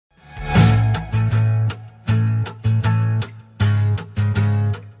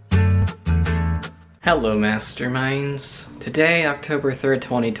Hello Masterminds. Today, October 3rd,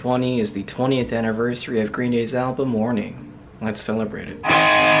 2020 is the 20th anniversary of Green Day's album Warning. Let's celebrate it. I've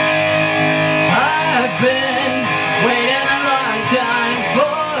been waiting a long time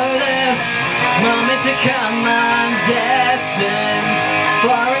for this moment to come. I'm destined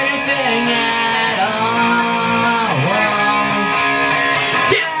for anything at all.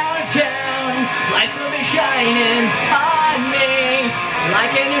 Downtown, lights will be shining on me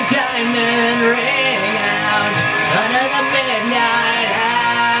like a new diamond ring. Under the midnight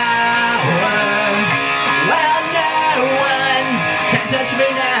hour. Well, no one can touch me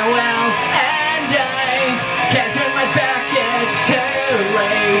now, well, and I can't turn my back, it's too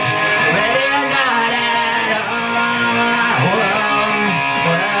late. Ready or not at all. Well,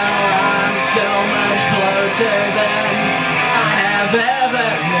 I'm so much closer than I have ever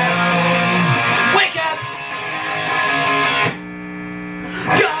known. Wake up!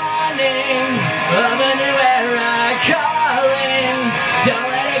 Dawning of a new era calling, don't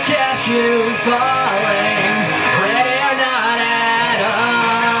let it catch you falling, ready or not at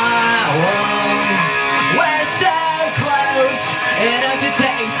all. We're so close, enough to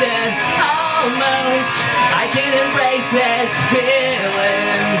taste it, almost. I can embrace this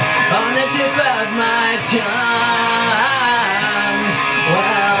feeling on the tip of my tongue.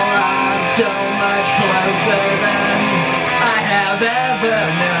 Well, I'm so much closer than I have ever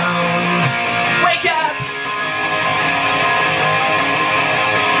known. Wake up!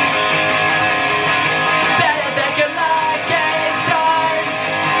 Better than good luck and stars.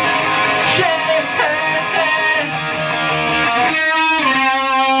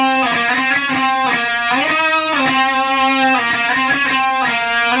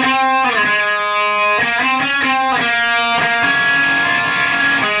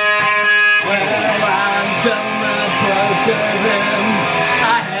 Well, I'm so much closer than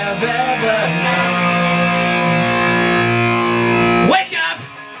I have ever known. Wake up!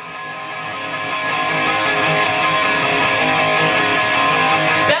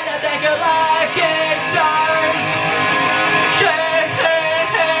 Better thank a lucky stars.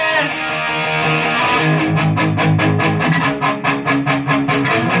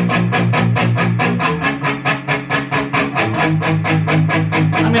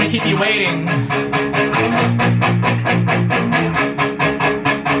 I'm gonna keep you waiting.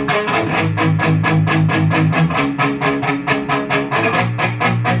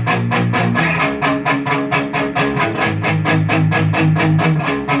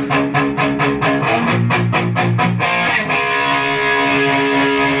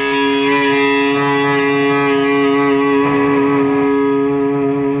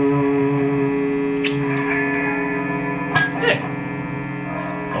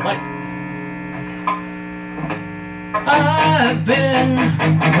 I've been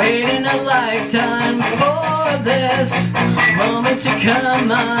waiting a lifetime for this moment to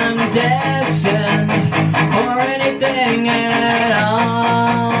come. I'm destined for anything at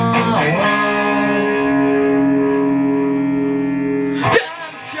all.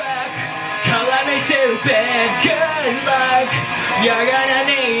 Dumbstruck, call me stupid, good luck. You're gonna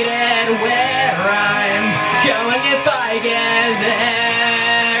need it where I'm going if I get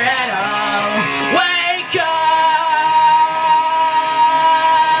there at all. Wake up!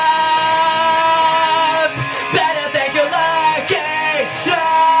 Better thank your lucky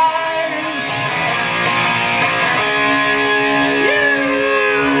stars.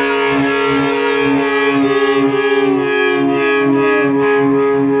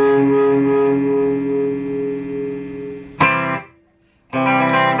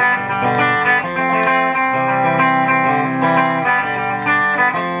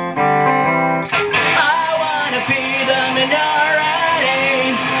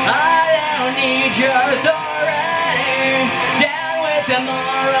 The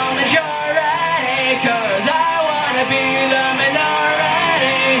moral majority, 'cause I wanna be the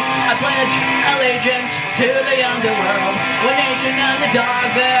minority. I pledge allegiance to the underworld, one ancient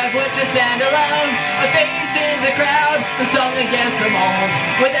underdog that would just stand alone, a face in the crowd, a song against them all,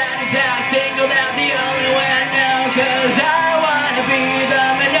 without a doubt singled out the only way I know. 'Cause I wanna be the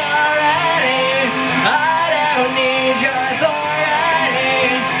minority, I don't need your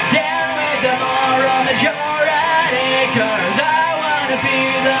authority. Down with the moral majority, 'cause I to be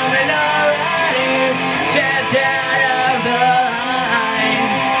the minority, stepped out of the line,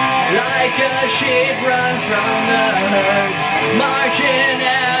 like a sheep runs from the herd, marching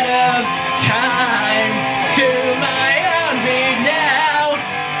out of time, to my own beat now,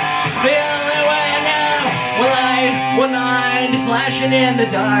 the only way I know, well I will mind flashing in the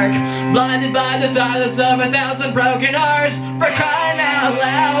dark, blinded by the silence of 1,000 broken hearts. For crying out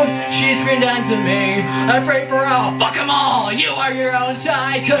loud, she screamed unto me, afraid for all, fuck 'em all, you are your own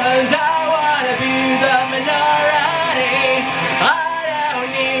side. Cause I wanna be the minority, I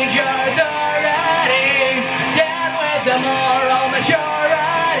don't need your authority. Down with the moral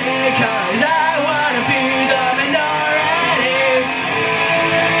majority, cause I wanna be the minority.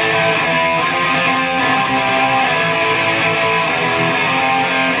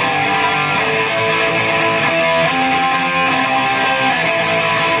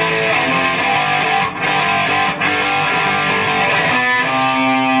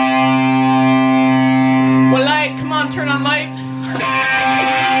 Turn on light.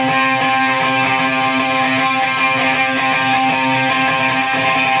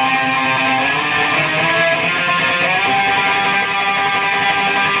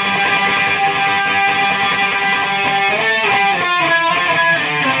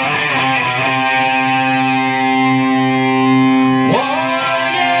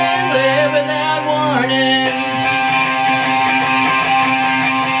 Warning, live without warning.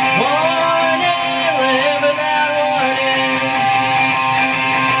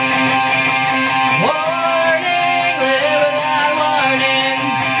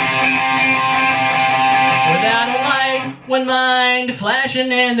 One mind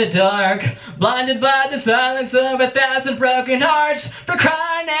flashing in the dark, blinded by the silence of 1,000 broken hearts. For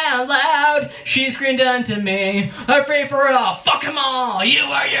crying out loud, she screamed unto me, afraid for all, fuck 'em all, you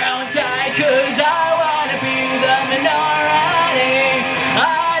are your own side. Cause I wanna be the minority,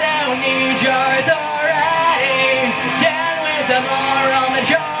 I don't need your authority. Down with the moral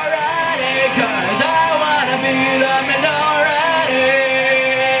majority, cause I wanna be the minority.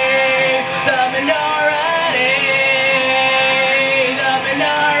 The minority.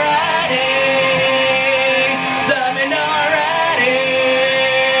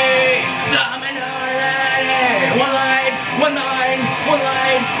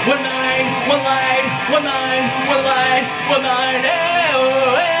 One line,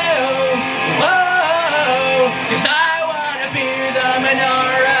 oh, oh, oh, cause I wanna be the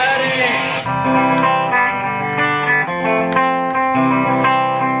minority.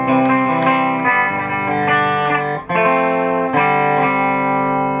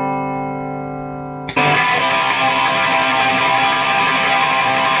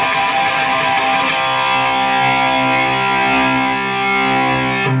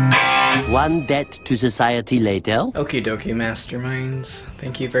 One debt to society later. Okie dokie, masterminds.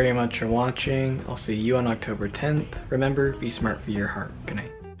 Thank you very much for watching. I'll see you on October 10th. Remember, be smart for your heart. Good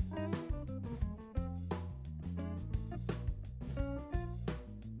night.